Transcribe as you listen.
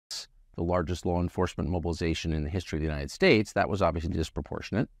the largest law enforcement mobilization in the history of the United States. That was obviously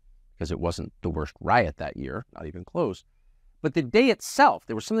disproportionate because it wasn't the worst riot that year, not even close. But the day itself,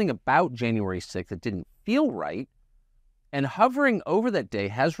 there was something about January 6th that didn't feel right. And hovering over that day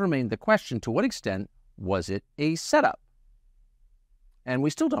has remained the question, to what extent was it a setup? And we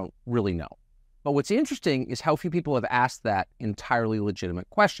still don't really know. But what's interesting is how few people have asked that entirely legitimate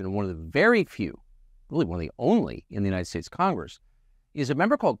question. One of the very few, really one of the only in the United States Congress, is a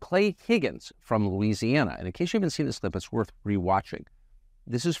member called Clay Higgins from Louisiana. And in case you haven't seen this clip, it's worth rewatching.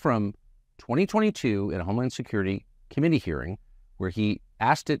 This is from 2022 in a Homeland Security Committee hearing where he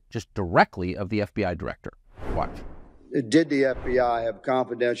asked it just directly of the FBI director. Watch. Did the FBI have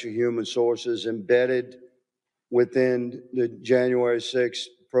confidential human sources embedded within the January 6th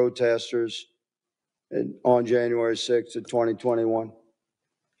protesters on January 6th of 2021?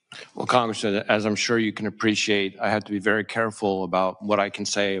 Well, Congressman, as I'm sure you can appreciate, I have to be very careful about what I can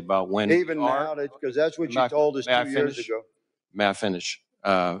say about when. Even now, because that's what you told us 2 years ago. May I finish?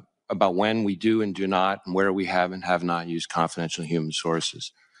 About when we do and do not, and where we have and have not used confidential human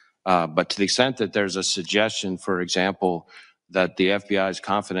sources. But to the extent that there's a suggestion, for example, that the FBI's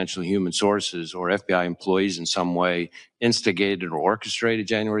confidential human sources or FBI employees in some way instigated or orchestrated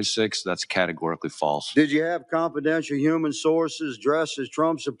January 6th, that's categorically false. Did you have confidential human sources dressed as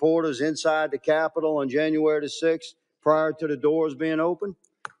Trump supporters inside the Capitol on January the 6th prior to the doors being open?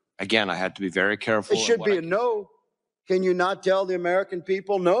 Again, I had to be very careful. It should be a no. Can you not tell the American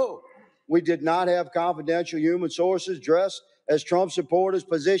people, no, we did not have confidential human sources dressed as Trump supporters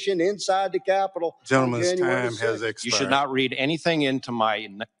positioned inside the Capitol? Gentleman's time has expired. You should not read anything into my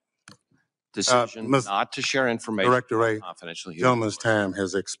decision not to share information Director Ray, confidential human gentleman's time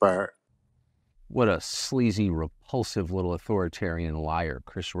has expired. What a sleazy, repulsive little authoritarian liar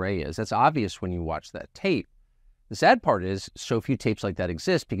Chris Wray is. That's obvious when you watch that tape. The sad part is so few tapes like that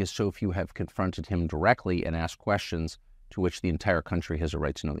exist because so few have confronted him directly and asked questions to which the entire country has a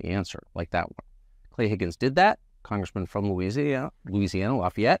right to know the answer, like that one. Clay Higgins did that. Congressman from Louisiana,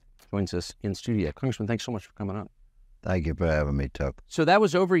 Lafayette, joins us in studio. Congressman, thanks so much for coming on. Thank you for having me, Tuck. So that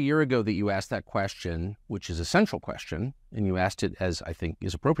was over a year ago that you asked that question, which is a central question, and you asked it, as I think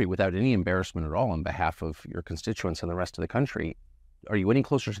is appropriate, without any embarrassment at all on behalf of your constituents and the rest of the country. Are you any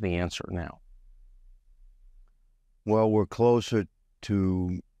closer to the answer now? Well, we're closer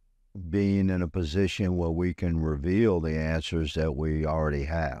to being in a position where we can reveal the answers that we already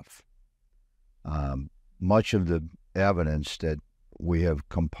have. Much of the evidence that we have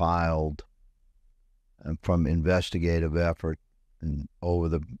compiled from investigative effort and over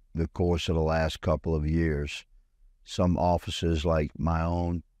the course of the last couple of years, some offices like my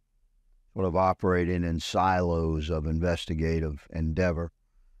own sort of operating in silos of investigative endeavor,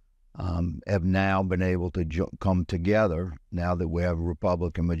 have now been able to come together now that we have a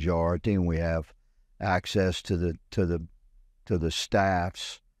Republican majority and we have access to the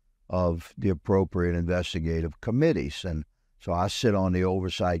staffs of the appropriate investigative committees. And so I sit on the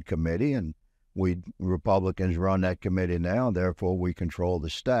oversight committee, and we Republicans run that committee now, and therefore we control the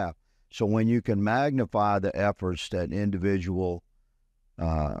staff. So when you can magnify the efforts that individual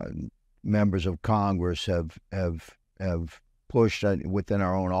members of Congress have pushed within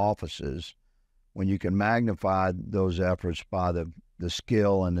our own offices, when you can magnify those efforts by the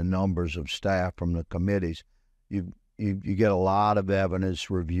skill and the numbers of staff from the committees, you get a lot of evidence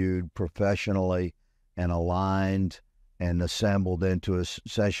reviewed professionally and aligned and assembled into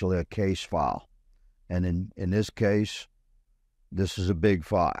essentially a case file. And in this case, this is a big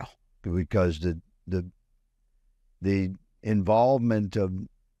file because the involvement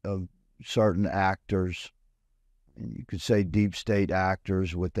of certain actors, you could say deep state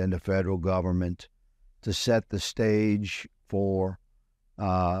actors within the federal government, to set the stage for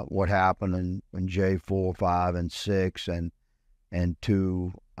what happened in J4, 5, and 6, and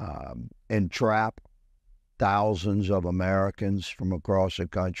to entrap thousands of Americans from across the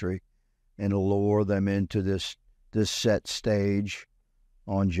country and lure them into this set stage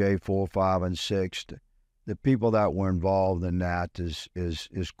on J4, 5, and 6. The people that were involved in that is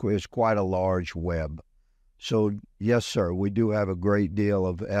quite a large web. So, yes, sir, we do have a great deal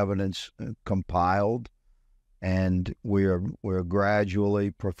of evidence compiled, and we're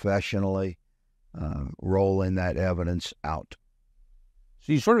gradually, professionally rolling that evidence out.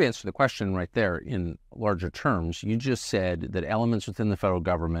 So you sort of answered the question right there in larger terms. You just said that elements within the federal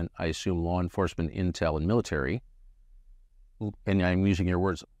government, I assume law enforcement, intel, and military, and I'm using your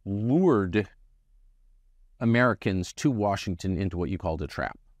words, lured Americans to Washington into what you called a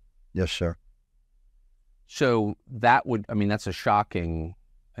trap. Yes, sir. So that would, I mean, that's a shocking,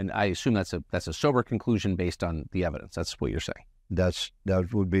 and I assume that's a sober conclusion based on the evidence. That's what you're saying. That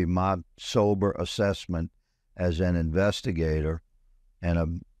would be my sober assessment as an investigator.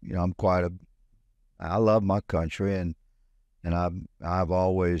 And I love my country, and I've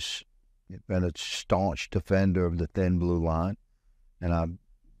always been a staunch defender of the thin blue line, and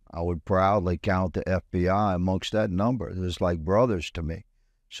I would proudly count the FBI amongst that number. They're like brothers to me.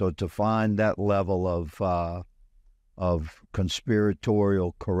 So to find that level of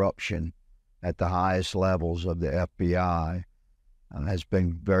conspiratorial corruption at the highest levels of the FBI has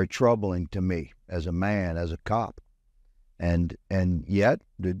been very troubling to me as a man, as a cop. And yet,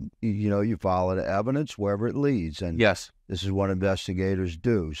 you follow the evidence wherever it leads. And yes, this is what investigators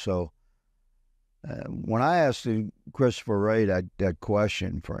do. So when I asked Christopher Wray that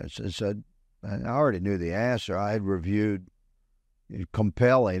question, for instance, I already knew the answer. I had reviewed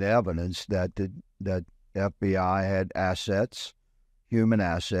compelling evidence that the FBI had assets, human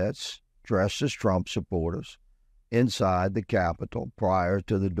assets, dressed as Trump supporters inside the Capitol prior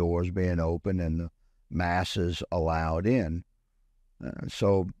to the doors being open and the masses allowed in.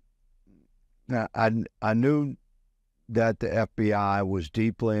 So I knew that the FBI was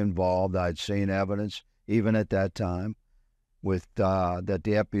deeply involved. I'd seen evidence, even at that time, with that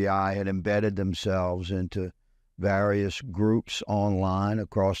the FBI had embedded themselves into various groups online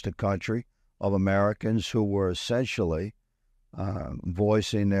across the country of Americans who were essentially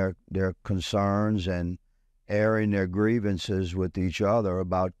voicing their concerns and airing their grievances with each other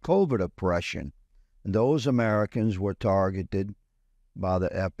about COVID oppression. And those Americans were targeted by the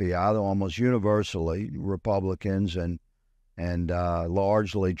FBI, almost universally Republicans and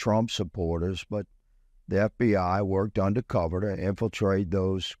largely Trump supporters. But the FBI worked undercover to infiltrate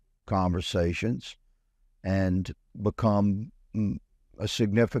those conversations and become a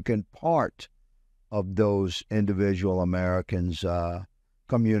significant part of those individual Americans'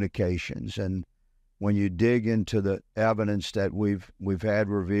 communications. And when you dig into the evidence that we've had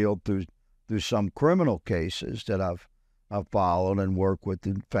revealed through some criminal cases that I've followed and worked with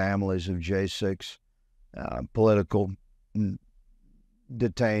the families of J6 political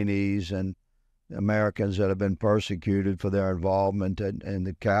detainees and Americans that have been persecuted for their involvement in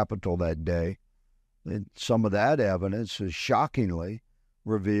the Capitol that day, and some of that evidence is shockingly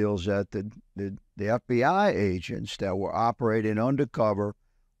reveals that the FBI agents that were operating undercover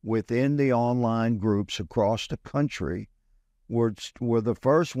within the online groups across the country were the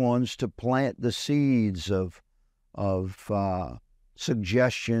first ones to plant the seeds of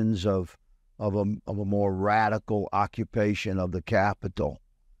suggestions of a more radical occupation of the Capitol,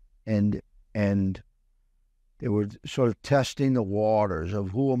 and they were sort of testing the waters of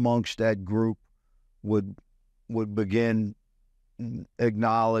who amongst that group would begin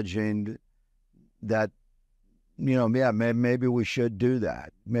acknowledging that, maybe we should do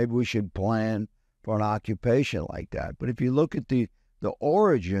that. Maybe we should plan for an occupation like that. But if you look at the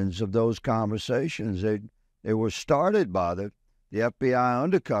origins of those conversations, they were started by the FBI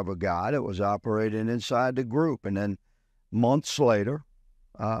undercover guy that was operating inside the group. And then months later,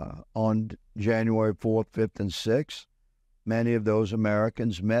 on January 4th, 5th, and 6th, many of those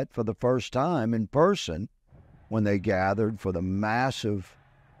Americans met for the first time in person when they gathered for the massive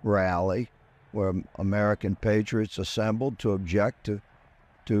rally where American patriots assembled to object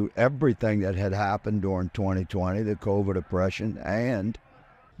to everything that had happened during 2020, the COVID oppression, and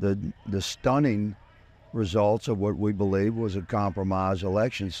the stunning results of what we believe was a compromised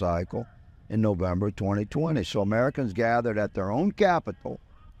election cycle in November 2020. So Americans gathered at their own capital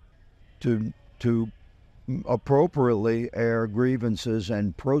to appropriately air grievances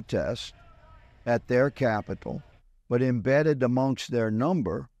and protests at their capital, but embedded amongst their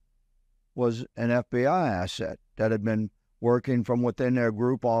number was an FBI asset that had been working from within their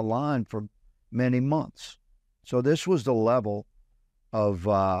group online for many months. So this was the level of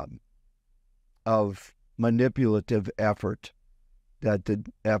manipulative effort that the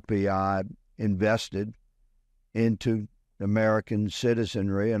FBI invested into American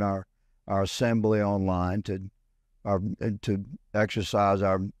citizenry and our assembly online to exercise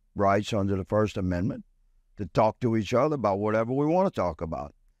our rights under the First Amendment, to talk to each other about whatever we want to talk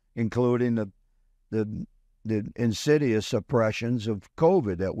about, including the insidious oppressions of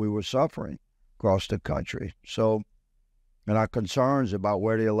COVID that we were suffering across the country. So, and our concerns about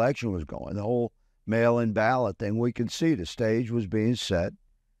where the election was going, the whole mail-in ballot thing, we could see the stage was being set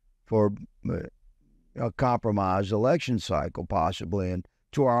for a compromised election cycle, possibly. And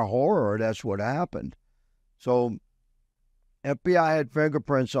to our horror, that's what happened. So FBI had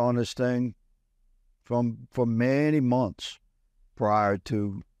fingerprints on this thing for many months prior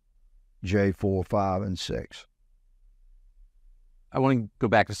to J4, 5, and 6. I want to go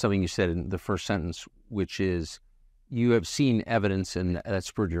back to something you said in the first sentence, which is you have seen evidence, and that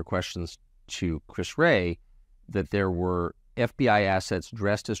spurred your questions to Chris Wray, that there were FBI assets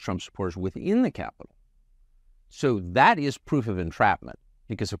dressed as Trump supporters within the Capitol. So that is proof of entrapment,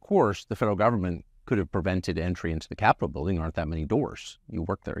 because, of course, the federal government could have prevented entry into the Capitol building. There aren't that many doors. You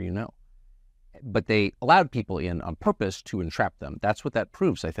work there, you know. But they allowed people in on purpose to entrap them. That's what that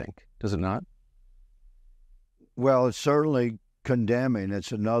proves, I think. Does it not? Well, it's certainly condemning.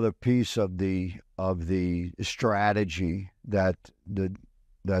 It's another piece of the strategy that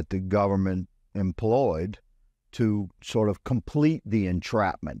the government employed to sort of complete the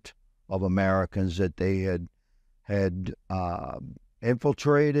entrapment of Americans that they had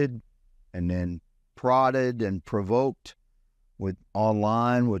infiltrated and then prodded and provoked with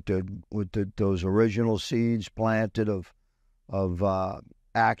online with those original seeds planted of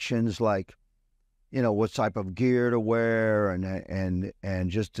actions like, you know, what type of gear to wear and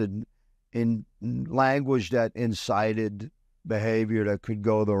just in language that incited behavior that could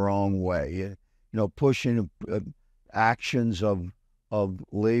go the wrong way. You know, pushing actions of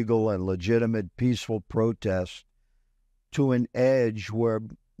legal and legitimate peaceful protests to an edge where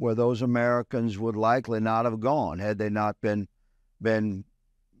those Americans would likely not have gone had they not been,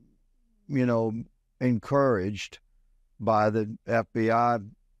 you know, encouraged by the FBI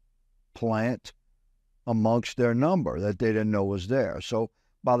plant amongst their number that they didn't know was there. So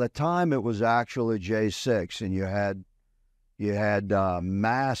by the time it was actually J6 and you had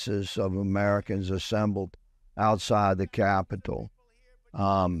masses of Americans assembled outside the Capitol,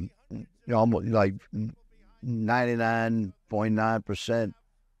 almost like 99.9%,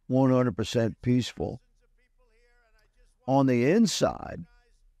 100% peaceful. On the inside,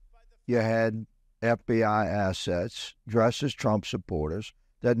 you had FBI assets dressed as Trump supporters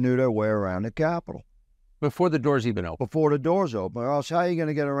that knew their way around the Capitol. Before the doors even open. Before the doors open. Or else how are you going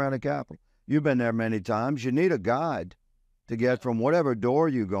to get around the Capitol? You've been there many times. You need a guide to get from whatever door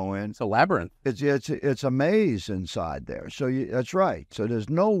you go in. It's a labyrinth. It's a maze inside there. So that's right. So there's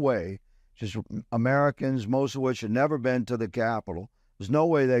no way, just Americans, most of which have never been to the Capitol, there's no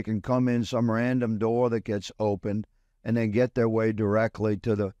way they can come in some random door that gets opened and then get their way directly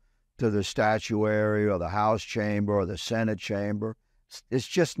to the statuary or the House chamber or the Senate chamber. It's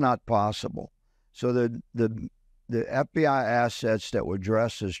just not possible. So the FBI assets that were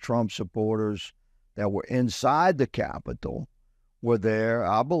dressed as Trump supporters that were inside the Capitol were there,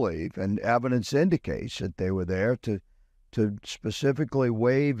 I believe, and evidence indicates that they were there to specifically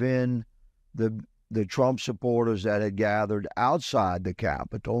wave in the Trump supporters that had gathered outside the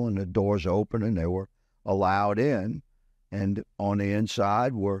Capitol, and the doors opened and they were allowed in. And on the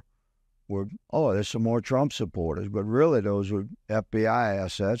inside were there's some more Trump supporters. But really those were FBI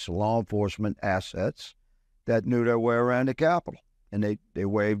assets, law enforcement assets that knew their way around the Capitol. And they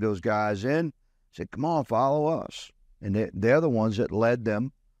waved those guys in, said, come on, follow us. And they're the ones that led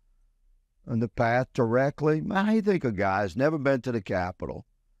them on the path directly. How do you think a guy's never been to the Capitol,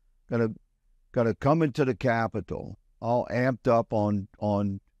 gonna come into the Capitol all amped up on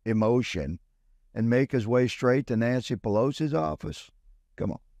emotion and make his way straight to Nancy Pelosi's office?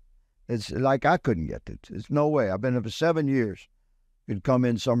 Come on. It's like I couldn't get it. There's no way. I've been there for 7 years. Could come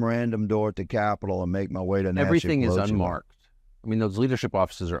in some random door at the Capitol and make my way to Nancy Everything Pelosi. is unmarked. I mean, those leadership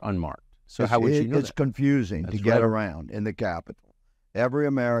offices are unmarked. So how would you know It's that? confusing That's to get right. around in the Capitol. Every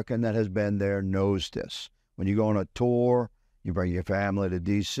American that has been there knows this. When you go on a tour, you bring your family to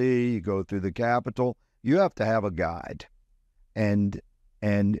D.C., you go through the Capitol, you have to have a guide. And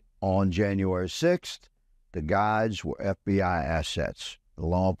on January 6th, the guides were FBI assets, the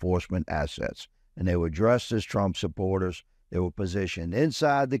law enforcement assets, and they were dressed as Trump supporters. They were positioned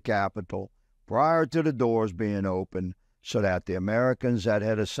inside the Capitol prior to the doors being opened so that the Americans that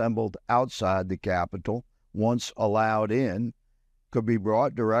had assembled outside the Capitol, once allowed in, could be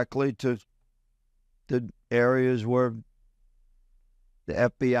brought directly to the areas where the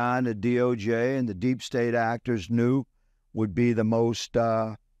FBI and the DOJ and the deep state actors knew would be the most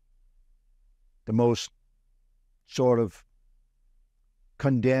sort of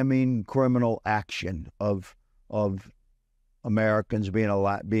condemning criminal action of Americans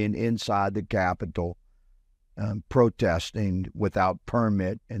being inside the Capitol, protesting without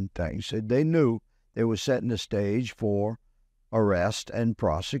permit and things. They knew they were setting the stage for arrest and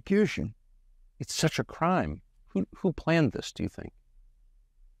prosecution. It's such a crime. Who planned this, do you think?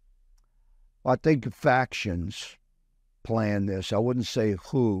 I think factions planned this. I wouldn't say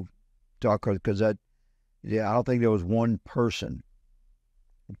who, Tucker, because I don't think there was one person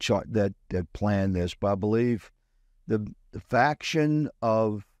that planned this, but I believe the faction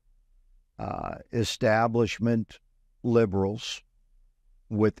of establishment liberals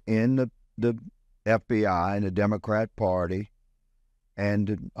within the FBI and the Democrat Party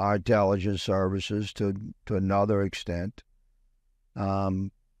and our intelligence services to another extent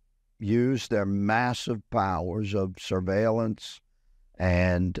use their massive powers of surveillance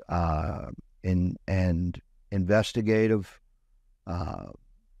and investigative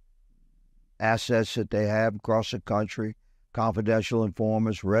assets that they have across the country, confidential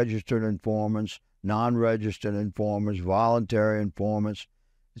informants, registered informants, non-registered informants, voluntary informants.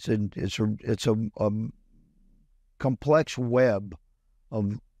 It's a complex web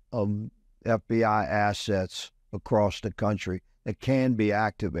of FBI assets across the country that can be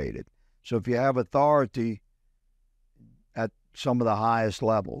activated. So if you have authority at some of the highest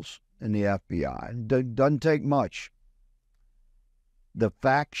levels in the FBI, it doesn't take much. The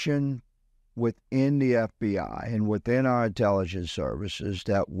faction within the FBI and within our intelligence services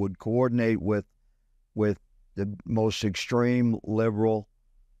that would coordinate with the most extreme liberal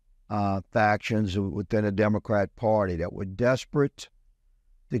factions within the Democrat Party that were desperate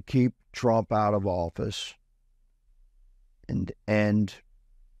to keep Trump out of office and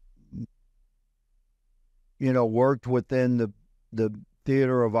worked within the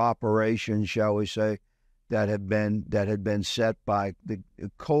theater of operations, shall we say, that had been set by the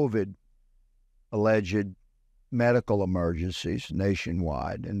COVID alleged medical emergencies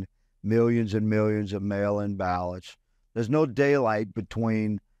nationwide and millions of mail-in ballots. There's no daylight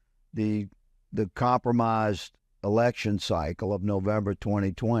between the compromised election cycle of November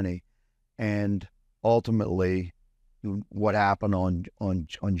 2020 and ultimately what happened on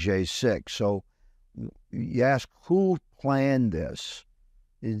J6. So you ask who planned this?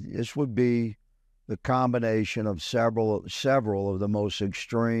 This would be the combination of several of the most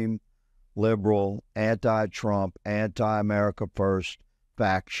extreme liberal, anti-Trump, anti-America First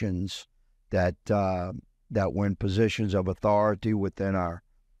factions that were in positions of authority within our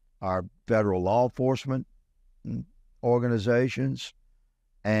federal law enforcement organizations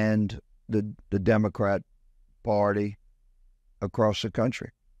and the Democrat Party across the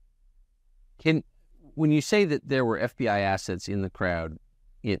country. When you say that there were FBI assets in the crowd,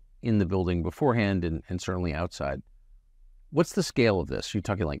 in the building beforehand and certainly outside, what's the scale of this? Are you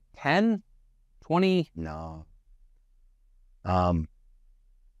talking like 10, 20? No.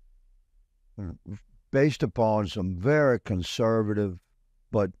 Based upon some very conservative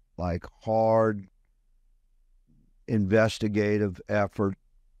but like hard investigative effort,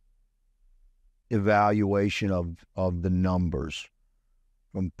 evaluation of the numbers,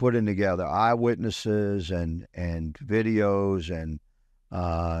 from putting together eyewitnesses and videos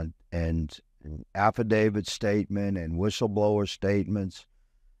and affidavit statement and whistleblower statements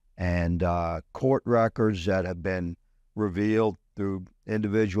and court records that have been revealed through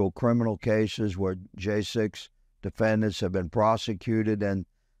individual criminal cases where J6 defendants have been prosecuted and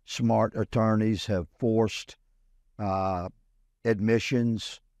smart attorneys have forced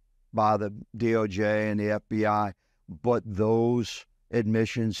admissions by the DOJ and the FBI, but those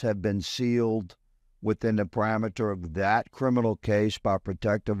admissions have been sealed within the parameter of that criminal case by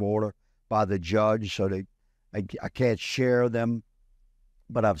protective order by the judge, so I can't share them,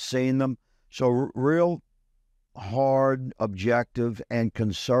 but I've seen them. So real hard, objective, and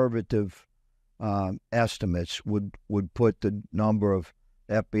conservative estimates would put the number of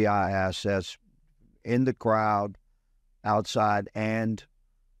FBI assets in the crowd, outside, and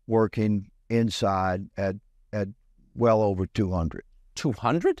working inside at well over 200.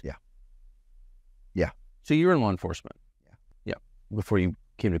 200? Yeah. So you're in law enforcement? Yeah. Before you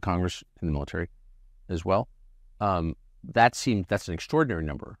came to Congress in the military as well? That's an extraordinary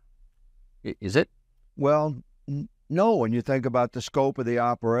number. Is it? Well, no. When you think about the scope of the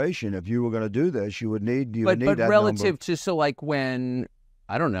operation, if you were going to do this, you would need that But relative number. to, so like when,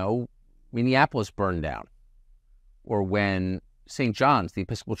 I don't know, Minneapolis burned down, or when St. John's, the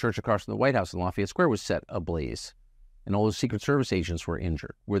Episcopal Church across from the White House in Lafayette Square, was set ablaze, and all those Secret Service agents were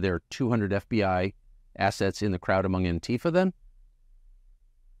injured. Were there 200 FBI assets in the crowd among Antifa then?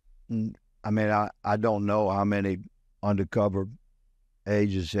 I mean, I don't know how many undercover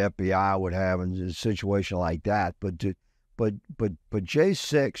agents the FBI would have in a situation like that, but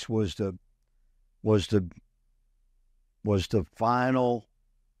J6 was the final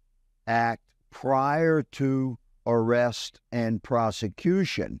act prior to arrest and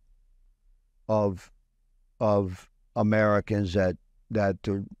prosecution of Americans that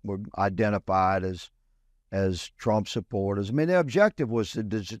were identified as Trump supporters. I mean, the objective was to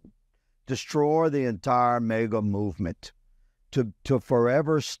destroy the entire MAGA movement, to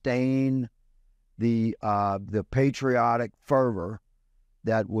forever stain the patriotic fervor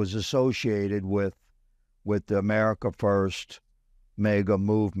that was associated with the America First MAGA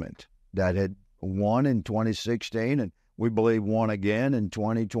movement that had one in 2016, and we believe one again in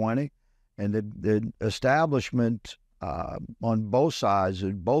 2020. And the establishment on both sides,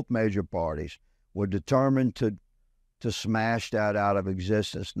 of both major parties, were determined to smash that out of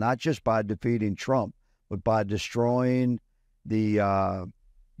existence, not just by defeating Trump, but by destroying the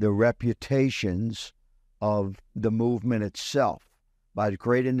reputations of the movement itself, by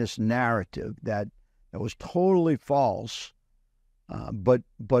creating this narrative that was totally false, but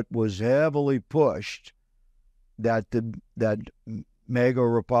was heavily pushed, that MAGA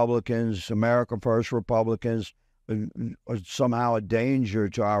Republicans, America First Republicans, are somehow a danger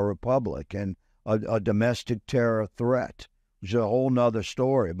to our republic and a domestic terror threat, which is a whole nother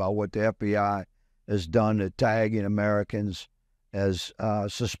story about what the FBI has done to tagging Americans as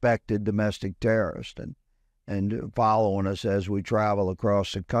suspected domestic terrorists and following us as we travel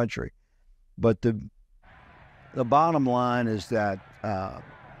across the country. But the bottom line is that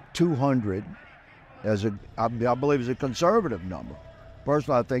 200, I believe, is a conservative number.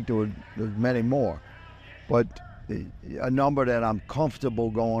 Personally, I think there's many more, but a number that I'm comfortable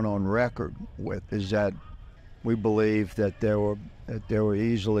going on record with is that we believe that there were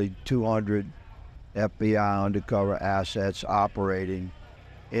easily 200 FBI undercover assets operating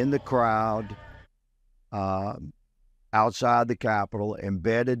in the crowd, outside the Capitol,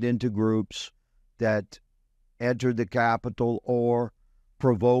 embedded into groups that entered the Capitol or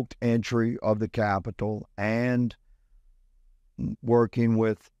provoked entry of the Capitol, and working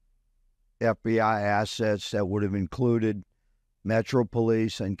with FBI assets that would have included Metro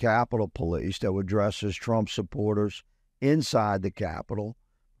Police and Capitol Police that would dress as Trump supporters inside the Capitol,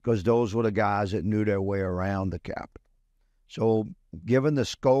 because those were the guys that knew their way around the Capitol. So given the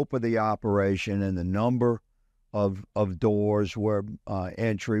scope of the operation and the number of doors where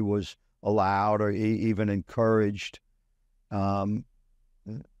entry was allowed or even encouraged, then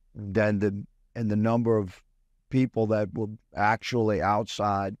the number of people that were actually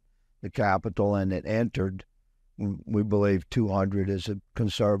outside the Capitol and that entered, we believe 200 is a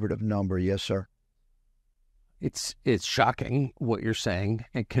conservative number. Yes, sir. It's shocking what you're saying.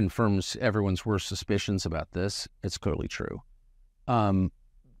 It confirms everyone's worst suspicions about this. It's clearly true.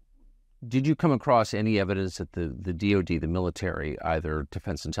 Did you come across any evidence that the DOD, the military, either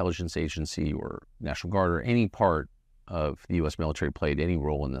Defense Intelligence Agency or National Guard, or any part of the U.S. military played any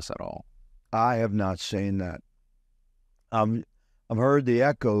role in this at all? I have not seen that. I've heard the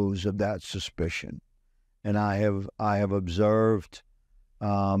echoes of that suspicion, and I have observed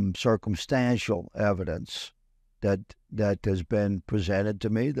circumstantial evidence that has been presented to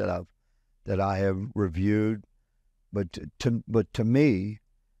me that I have reviewed, but to me,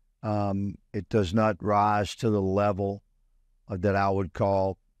 it does not rise to the level that I would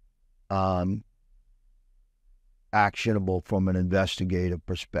call actionable from an investigative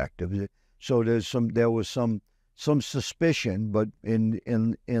perspective. So there was some suspicion, but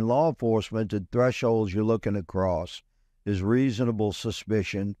in law enforcement, the thresholds you're looking across is reasonable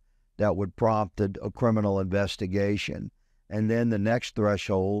suspicion that would prompt a criminal investigation, and then the next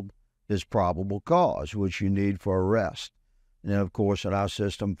threshold is probable cause, which you need for arrest. And then, of course, in our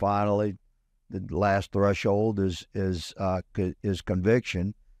system, finally, the last threshold is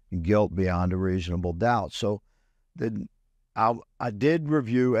conviction and guilt beyond a reasonable doubt. So, I did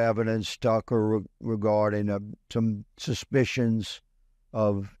review evidence, Tucker, regarding some suspicions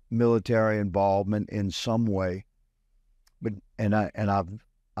of military involvement in some way,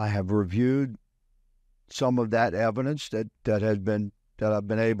 I have reviewed some of that evidence that I've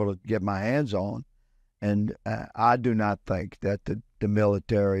been able to get my hands on, and I do not think that the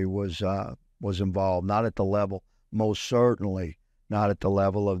military was involved. Not at the level, most certainly not at the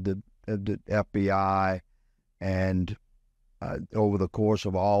level of the FBI, and over the course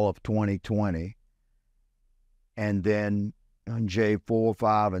of all of 2020, and then on J4,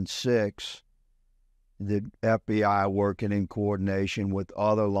 5, and 6. The FBI working in coordination with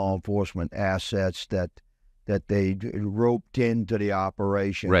other law enforcement assets that they roped into the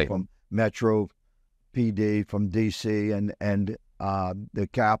operation, right, from Metro PD, from D.C., and the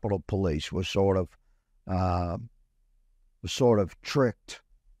Capitol Police was sort of tricked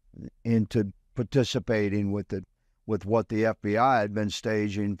into participating with what the FBI had been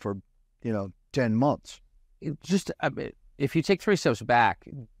staging for 10 months. If you take 3 steps back,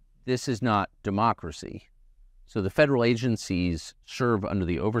 this is not democracy. So the federal agencies serve under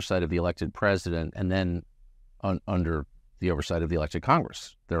the oversight of the elected president, and then under the oversight of the elected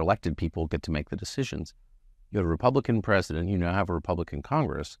Congress. Their elected people get to make the decisions. You have a Republican president, you now have a Republican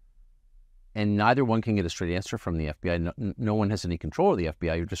Congress, and neither one can get a straight answer from the FBI. No one has any control of the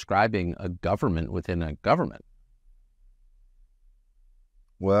FBI. You're describing a government within a government.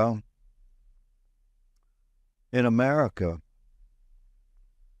 Well, in America,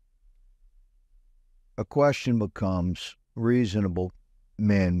 a question becomes reasonable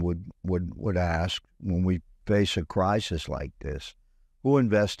men would ask when we face a crisis like this, who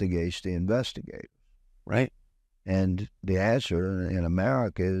investigates the investigators? Right. And the answer in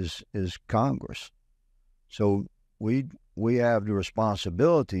America is Congress. So we have the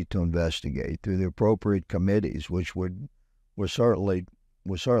responsibility to investigate through the appropriate committees, which we're certainly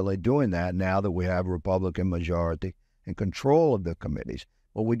doing that now that we have a Republican majority and control of the committees.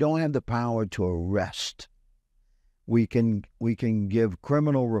 But we don't have the power to arrest. We can give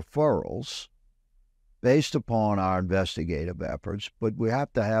criminal referrals based upon our investigative efforts, but we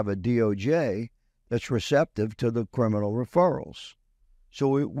have to have a DOJ that's receptive to the criminal referrals.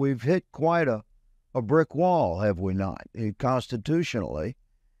 So we've hit quite a brick wall, have we not? Constitutionally,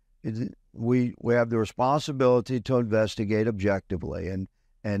 we have the responsibility to investigate objectively, and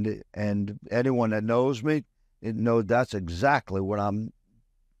anyone that knows me, knows that's exactly what I'm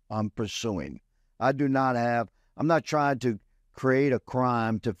pursuing. I'm not trying to create a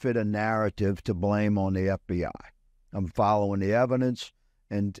crime to fit a narrative to blame on the FBI. I'm following the evidence,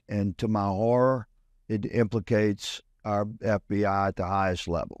 and to my horror, it implicates our FBI at the highest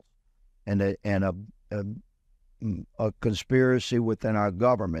level, and a conspiracy within our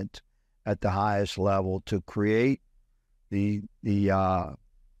government at the highest level to create to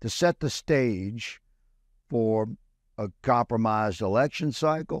set the stage for a compromised election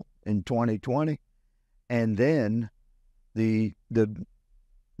cycle in 2020, and then the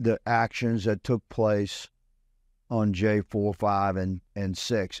actions that took place on J4, 5, and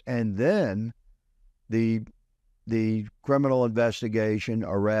 6, and then the criminal investigation,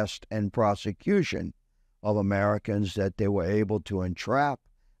 arrest, and prosecution of Americans that they were able to entrap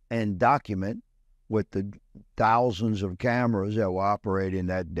and document with the thousands of cameras that were operating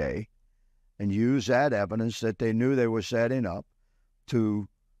that day, and use that evidence that they knew they were setting up to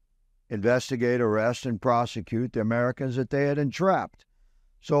investigate, arrest, and prosecute the Americans that they had entrapped.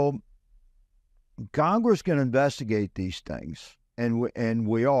 So Congress can investigate these things, and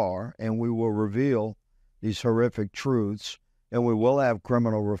we will reveal these horrific truths, and we will have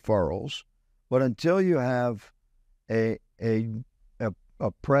criminal referrals. But until you have a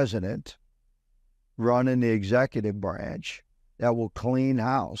president running the executive branch that will clean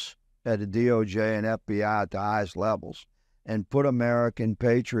house at the DOJ and FBI at the highest levels and put American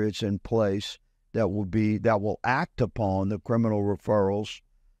patriots in place that will act upon the criminal referrals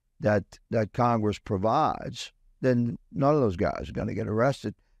that Congress provides, then none of those guys are going to get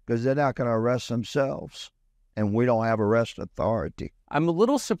arrested because they're not going to arrest themselves, and we don't have arrest authority. I'm a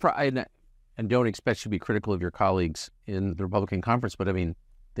little surprised, and don't expect you to be critical of your colleagues in the Republican conference, but I mean,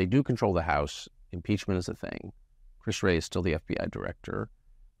 they do control the House. Impeachment is a thing. Chris Wray is still the FBI director.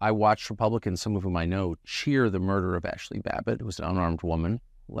 I watched Republicans, some of whom I know, cheer the murder of Ashley Babbitt, who was an unarmed woman,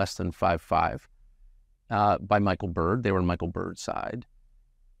 less than 5'5", by Michael Byrd. They were on Michael Byrd's side.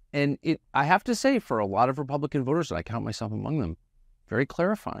 And I have to say, for a lot of Republican voters, and I count myself among them, very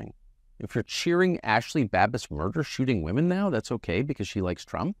clarifying. If you're cheering Ashley Babbitt's murder, shooting women now, that's okay because she likes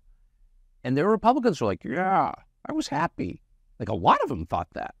Trump. And there are Republicans who are like, yeah, I was happy. Like, a lot of them thought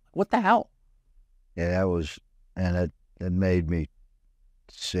that. What the hell? Yeah, it made me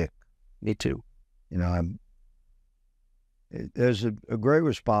sick. Me too. You know, there's a great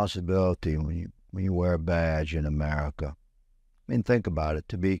responsibility when you wear a badge in America. I mean, think about it.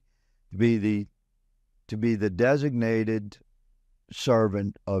 To be the designated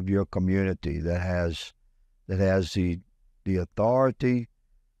servant of your community that has the authority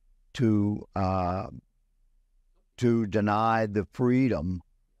to deny the freedom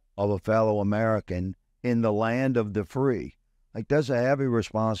of a fellow American in the land of the free. Like, that's a heavy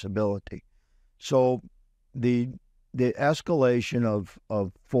responsibility. So the escalation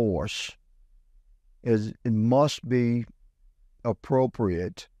of force it must be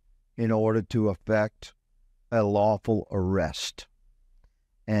appropriate in order to effect a lawful arrest.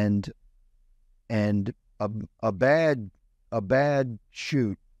 And a bad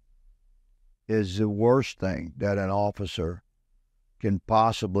shoot is the worst thing that an officer can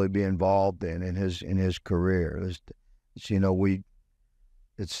possibly be involved in his career.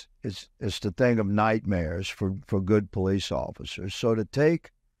 It's the thing of nightmares for good police officers. So to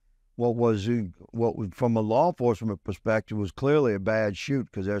take what from a law enforcement perspective was clearly a bad shoot,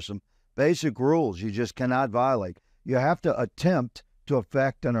 because there's some basic rules you just cannot violate. You have to attempt to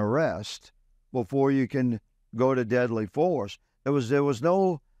effect an arrest before you can go to deadly force. There was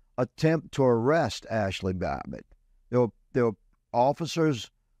no attempt to arrest Ashley Babbitt. There were officers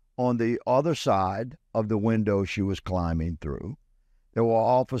on the other side of the window she was climbing through. There were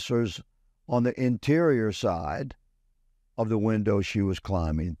officers on the interior side of the window she was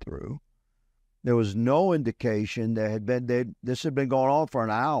climbing through. There was no indication this had been going on for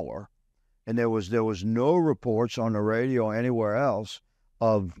an hour, and there was no reports on the radio or anywhere else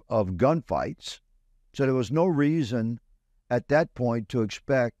of gunfights. So there was no reason at that point to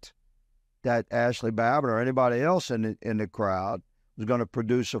expect that Ashley Babbitt or anybody else in the crowd was going to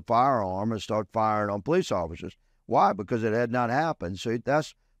produce a firearm and start firing on police officers. Why? Because it had not happened. So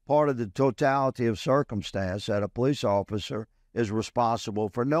that's part of the totality of circumstance that a police officer is responsible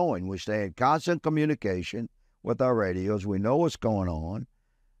for knowing. We stay in constant communication with our radios. We know what's going on.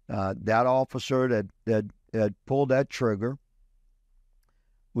 That officer that pulled that trigger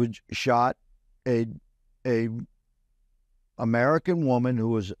was shot a American woman who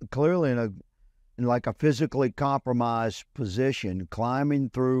was clearly in like a physically compromised position, climbing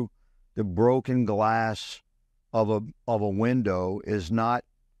through the broken glass of a window is not,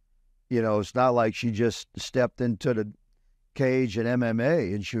 it's not like she just stepped into the cage at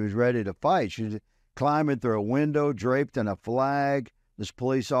MMA and she was ready to fight. She was climbing through a window draped in a flag. There's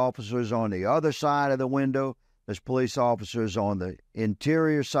police officers on the other side of the window. There's police officers on the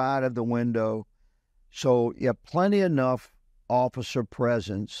interior side of the window. So you have plenty enough officer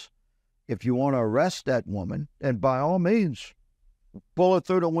presence. If you want to arrest that woman, and by all means, pull her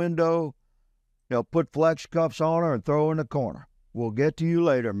through the window, put flex cuffs on her and throw her in the corner. We'll get to you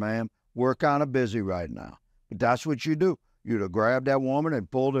later, ma'am. We're kind of busy right now. But that's what you do. You'd have grabbed that woman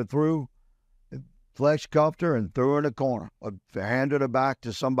and pulled her through, flex cuffed her and threw her in the corner, or handed her back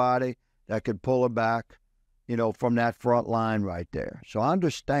to somebody that could pull her back, from that front line right there. So I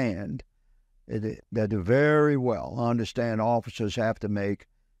understand that very well. I understand officers have to make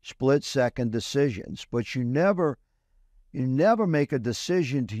split-second decisions, but you never make a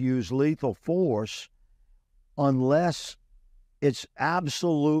decision to use lethal force unless it's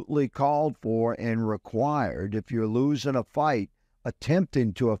absolutely called for and required. If you're losing a fight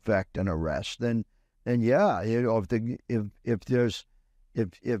attempting to effect an arrest, then yeah, if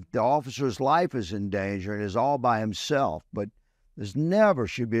the officer's life is in danger and is all by himself, but there's never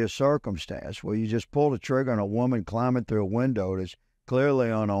should be a circumstance where you just pull the trigger on a woman climbing through a window that's clearly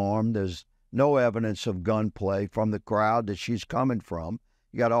unarmed. There's no evidence of gunplay from the crowd that she's coming from.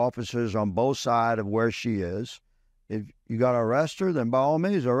 You got officers on both sides of where she is. If you got to arrest her, then by all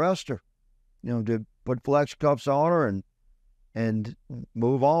means arrest her. To put flex cuffs on her and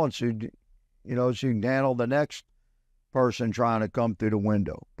move on so you can handle the next person trying to come through the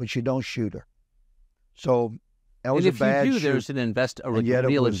window. But you don't shoot her. So that was a bad shoot. And if you do, there's a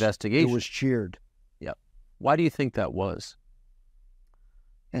real investigation. It was cheered. Yep. Why do you think that was?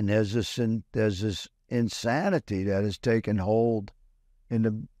 And there's this insanity that has taken hold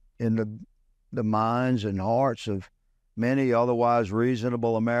in the minds and hearts of many otherwise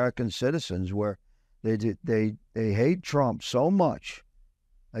reasonable American citizens, where they hate Trump so much,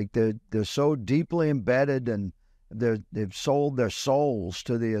 like they're so deeply embedded and they've sold their souls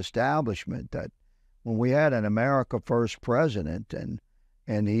to the establishment that when we had an America First president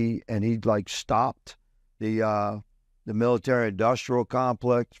and he like stopped the military-industrial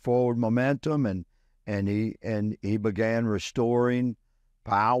complex forward momentum, and he began restoring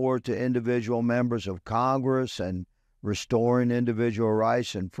power to individual members of Congress and restoring individual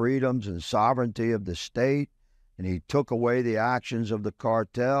rights and freedoms and sovereignty of the state, and he took away the actions of the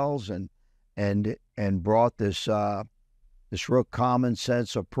cartels and brought this real common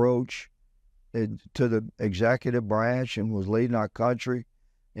sense approach to the executive branch and was leading our country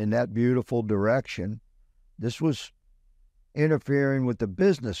in that beautiful direction. This was interfering with the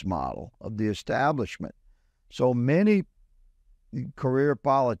business model of the establishment. So many career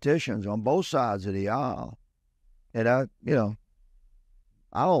politicians on both sides of the aisle, and I don't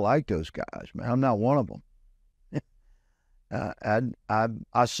like those guys, man. I'm not one of them.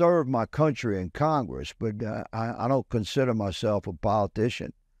 I serve my country in Congress, but I don't consider myself a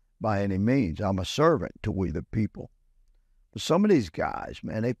politician by any means. I'm a servant to we the people. But some of these guys,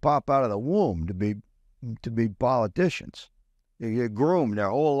 man, they pop out of the womb to be politicians. They get groomed their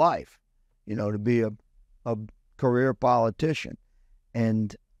whole life, to be a career politician.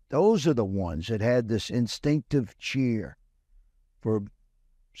 And those are the ones that had this instinctive cheer for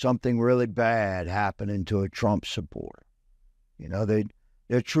something really bad happening to a Trump supporter.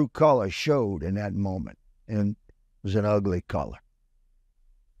 Their true color showed in that moment, and it was an ugly color.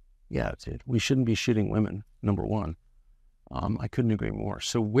 Yeah, dude. We shouldn't be shooting women, number one. I couldn't agree more.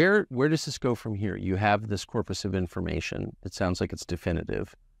 So where does this go from here? You have this corpus of information. It sounds like it's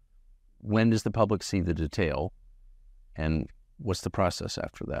definitive. When does the public see the detail? And what's the process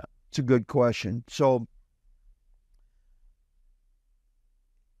after that? It's a good question. So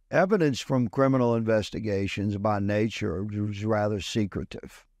evidence from criminal investigations by nature is rather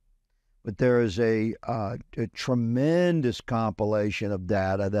secretive. But there is a tremendous compilation of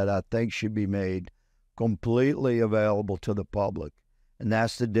data that I think should be made completely available to the public, and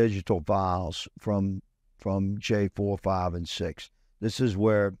that's the digital files from J4, 5, and 6. This is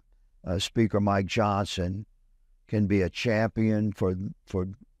where Speaker Mike Johnson can be a champion for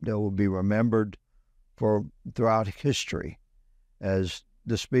that will be remembered for throughout history as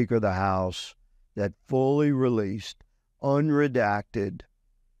the Speaker of the House that fully released, unredacted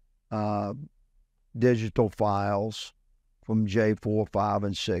digital files from J4, 5,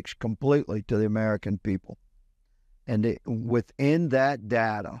 and 6 completely to the American people. And within that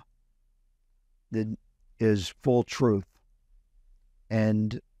data is full truth.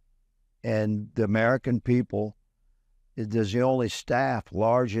 And the American people, there's the only staff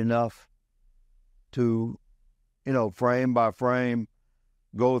large enough to, frame by frame,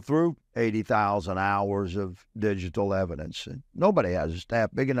 go through 80,000 hours of digital evidence. And nobody has a staff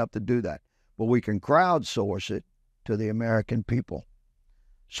big enough to do that. But we can crowdsource it to the American people.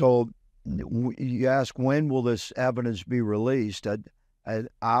 So you ask, when will this evidence be released?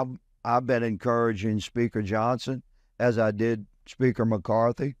 I've been encouraging Speaker Johnson, as I did Speaker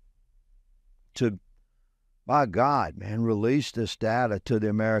McCarthy, to, by God, man, release this data to the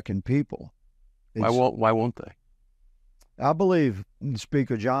American people. Why won't they? I believe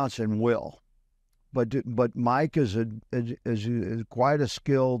Speaker Johnson will, but Mike is quite a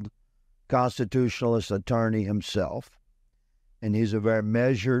skilled constitutionalist attorney himself, and he's a very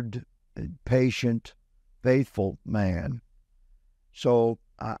measured, patient, faithful man. So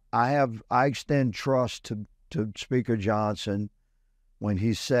I extend trust to Speaker Johnson when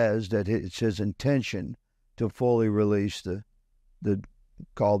he says that it's his intention to fully release the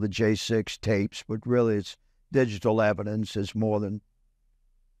called the J6 tapes, but really it's digital evidence. It's more than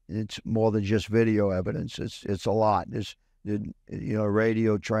just video evidence. It's a lot. It's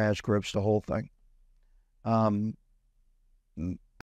radio transcripts, the whole thing.